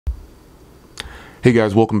Hey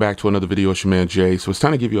guys, welcome back to another video. It's your man Jay. So it's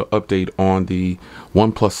time to give you an update on the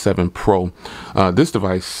OnePlus 7 Pro. This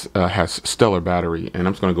device has stellar battery, and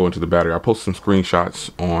I'm just going to go into the battery. I posted some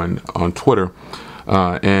screenshots on Twitter,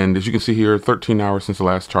 and as you can see here, 13 hours since the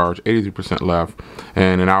last charge, 83% left,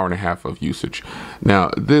 and an hour and a half of usage.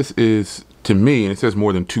 Now this is, to me, and it says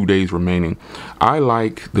more than 2 days remaining. I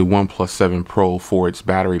like the OnePlus 7 Pro for its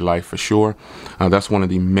battery life for sure. That's one of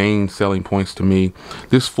the main selling points to me.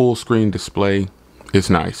 This full screen display, it's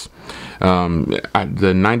nice.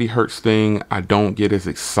 The 90 hertz thing, I don't get as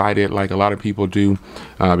excited like a lot of people do,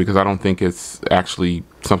 because I don't think it's actually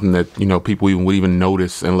something that people would even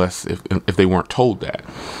notice unless if they weren't told that.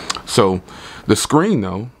 So the screen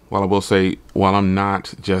though, while I will say, while I'm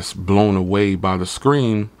not just blown away by the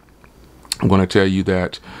screen, I'm going to tell you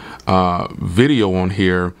that video on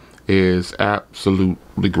here is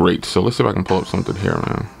absolutely great. So let's see if I can pull up something here,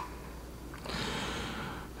 man.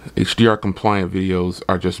 HDR compliant videos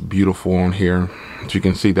are just beautiful on here. As you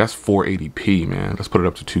can see, that's 480p, man. Let's put it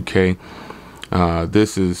up to 2K.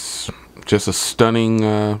 This is just a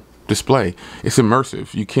stunning display. It's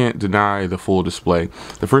immersive. You can't deny the full display.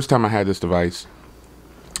 The first time I had this device,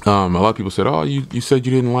 a lot of people said, oh, you said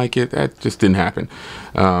you didn't like it. That just didn't happen.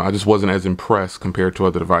 I just wasn't as impressed compared to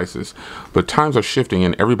other devices. But times are shifting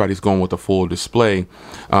and everybody's going with a full display.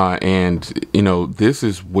 And this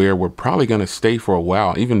is where we're probably going to stay for a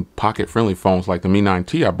while. Even pocket-friendly phones like the Mi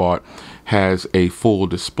 9T I bought has a full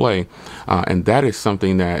display. And that is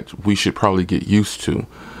something that we should probably get used to,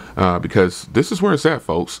 because this is where it's at,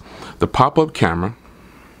 folks. The pop-up camera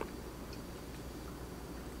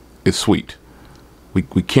is sweet.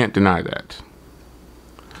 We can't deny that.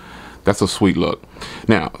 That's a sweet look.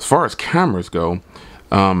 Now, as far as cameras go,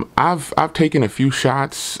 I've taken a few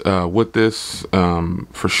shots with this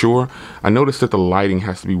for sure. I noticed that the lighting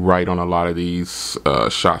has to be right on a lot of these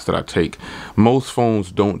shots that I take. Most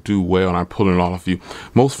phones don't do well, and I'm pulling it off you.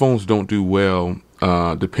 Most phones don't do well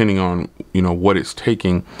depending on what it's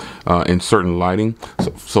taking in certain lighting.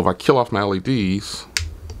 So if I kill off my LEDs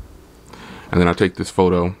and then I take this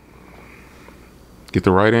photo, get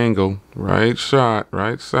the right angle, right shot,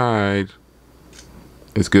 right side,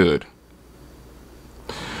 it's good.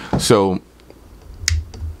 So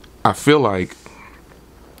I feel like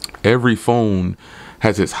every phone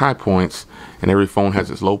has its high points and every phone has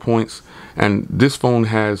its low points, and this phone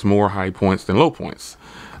has more high points than low points.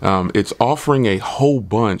 It's offering a whole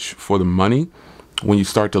bunch for the money when you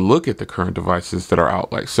start to look at the current devices that are out.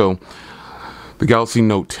 Like, so the Galaxy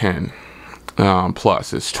Note 10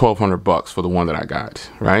 Plus, it's $1,200 for the one that I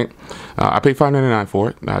got, right? I paid $599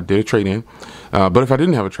 for it. I did a trade-in, but if I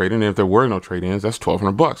didn't have a trade-in, if there were no trade-ins, that's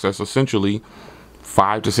 $1,200. That's essentially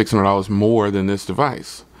 $500 to $600 more than this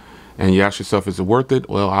device. And you ask yourself, is it worth it?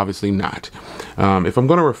 Well, obviously not. If I'm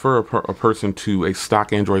going to refer a person to a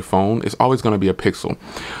stock Android phone, it's always going to be a Pixel.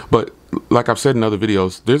 But like I've said in other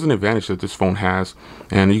videos, there's an advantage that this phone has,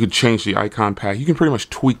 and you can change the icon pack. You can pretty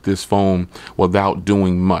much tweak this phone without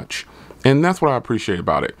doing much. And that's what I appreciate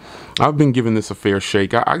about it. I've been giving this a fair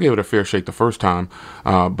shake. I gave it a fair shake the first time,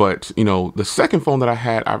 but the second phone that I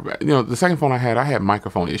had, I had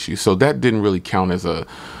microphone issues, so that didn't really count as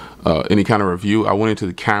any kind of review. I went into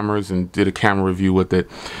the cameras and did a camera review with it,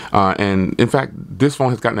 and in fact, this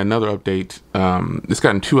phone has gotten another update. It's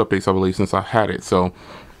gotten 2 updates, I believe, since I've had it. So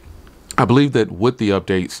I believe that with the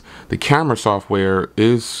updates, the camera software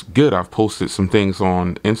is good. I've posted some things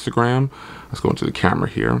on Instagram. Let's go into the camera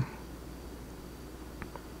here.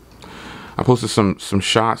 I posted some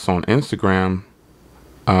shots on Instagram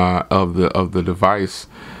of the device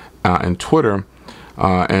and Twitter,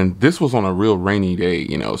 and this was on a real rainy day,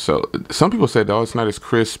 So some people said, oh, it's not as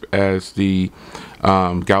crisp as the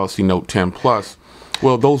Galaxy Note 10 Plus.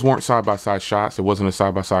 Well, those weren't side-by-side shots. It wasn't a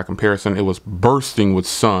side-by-side comparison. It was bursting with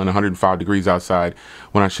sun, 105 degrees outside,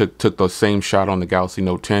 when I took the same shot on the Galaxy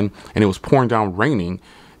Note 10, and it was pouring down raining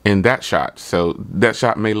in that shot. So that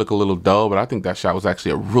shot may look a little dull, but I think that shot was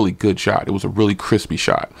actually a really good shot. It was a really crispy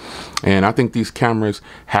shot. And I think these cameras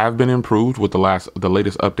have been improved with the latest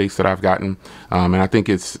updates that I've gotten. And I think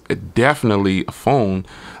it's definitely a phone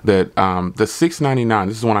that the $699,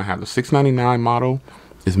 this is one I have, the $699 model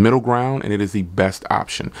is middle ground, and it is the best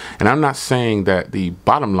option. And I'm not saying that the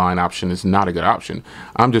bottom line option is not a good option.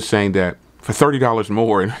 I'm just saying that for $30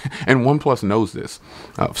 more, and OnePlus knows this,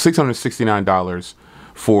 $669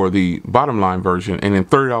 for the bottom line version, and then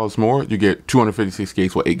 $30 more, you get 256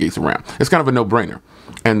 gigs with 8 gigs of RAM. It's kind of a no-brainer.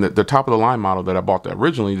 And the top of the line model that I bought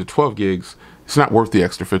originally, the 12 gigs, it's not worth the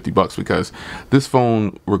extra $50 because this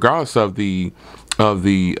phone, regardless of the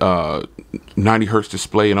 90 hertz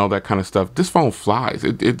display and all that kind of stuff, this phone flies.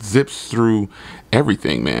 It zips through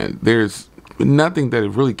everything, man. There's nothing that it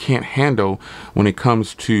really can't handle when it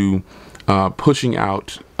comes to pushing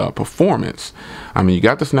out performance. I mean, you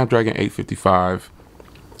got the Snapdragon 855.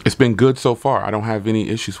 It's been good so far. I don't have any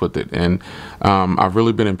issues with it, and I've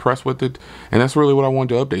really been impressed with it, and that's really what I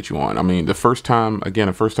wanted to update you on. I mean, the first time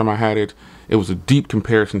I had it, it was a deep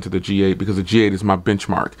comparison to the G8 because the G8 is my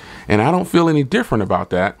benchmark, and I don't feel any different about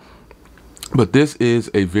that. But this is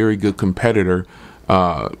a very good competitor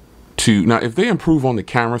now, if they improve on the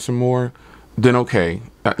camera some more, then okay,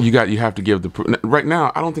 you have to give the right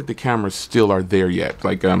now. I don't think the cameras still are there yet.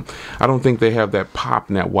 Like I don't think they have that pop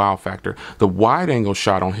and that wow factor. The wide angle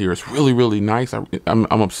shot on here is really nice. I'm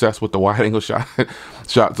obsessed with the wide angle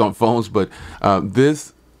shots on phones, but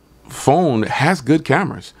this phone has good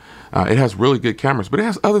cameras. It has really good cameras, but it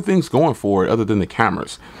has other things going for it other than the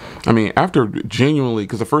cameras. I mean, after genuinely,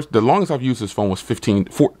 because the longest I've used this phone was 13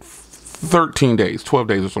 days, 12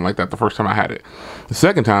 days or something like that, the first time I had it. The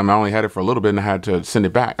second time, I only had it for a little bit and I had to send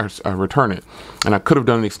it back or return it. And I could have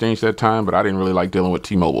done an exchange that time, but I didn't really like dealing with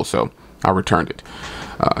T-Mobile, so I returned it.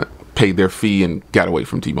 Paid their fee and got away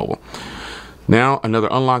from T-Mobile. Now, another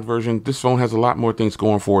unlocked version. This phone has a lot more things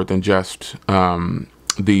going for it than just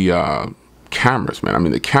the cameras, man. I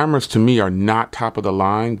mean, the cameras to me are not top of the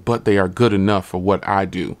line, but they are good enough for what I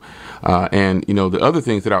do. And you know, the other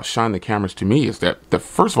things that outshine the cameras to me is that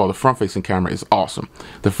first of all, the front-facing camera is awesome.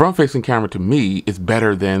 The front-facing camera to me is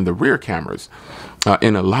better than the rear cameras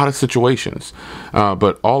in a lot of situations.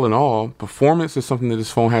 But all in all, performance is something that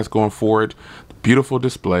this phone has going for it. Beautiful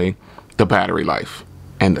display, the battery life,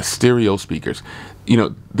 and the stereo speakers. You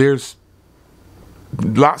know, there's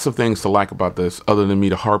lots of things to like about this other than me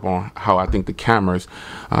to harp on how I think the cameras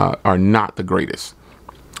are not the greatest.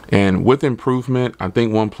 And with improvement, I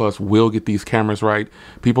think OnePlus will get these cameras right.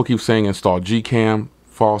 People keep saying install Gcam.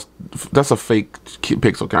 False. That's a fake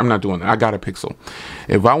Pixel. I'm not doing that. I got a Pixel.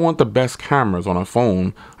 If I want the best cameras on a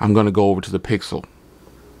phone, I'm going to go over to the Pixel.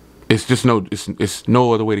 It's just it's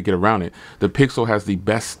no other way to get around it. The Pixel has the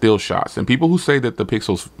best still shots, and people who say that the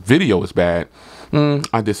Pixel's video is bad,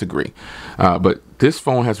 I disagree. But this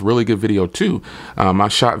phone has really good video too. I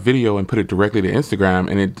shot video and put it directly to Instagram,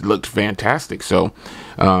 and it looked fantastic. So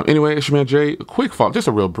anyway, it's your man Jay. A quick follow, just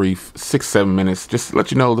a real brief 6-7 minutes, just to let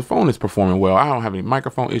you know the phone is performing well. I don't have any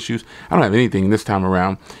microphone issues. I don't have anything this time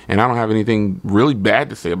around, and I don't have anything really bad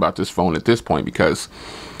to say about this phone at this point because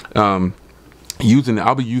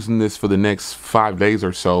I'll be using this for the next 5 days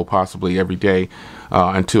or so, possibly every day,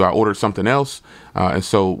 until I order something else. And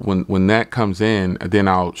so when that comes in, then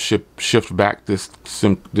I'll shift back this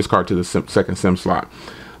card to the second SIM slot,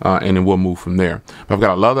 and then we'll move from there. But I've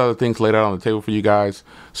got a lot of other things laid out on the table for you guys.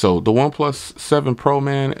 So the OnePlus 7 Pro,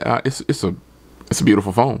 man, it's a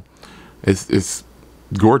beautiful phone. It's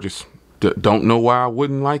gorgeous. Don't know why I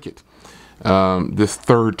wouldn't like it. This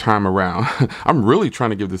third time around. I'm really trying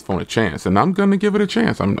to give this phone a chance, and I'm gonna give it a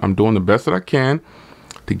chance. I'm doing the best that I can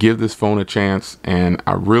to give this phone a chance, and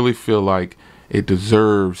I really feel like it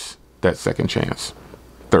deserves that second chance,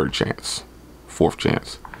 third chance, fourth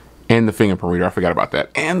chance, and the fingerprint reader. I forgot about that,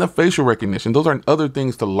 and the facial recognition. Those are other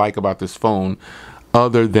things to like about this phone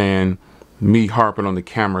other than me harping on the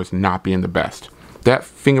cameras not being the best. That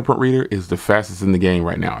fingerprint reader is the fastest in the game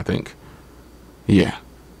right now, I think. Yeah.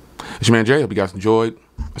 It's your man Jay. Hope you guys enjoyed.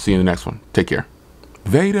 I'll see you in the next one. Take care.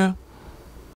 Veda.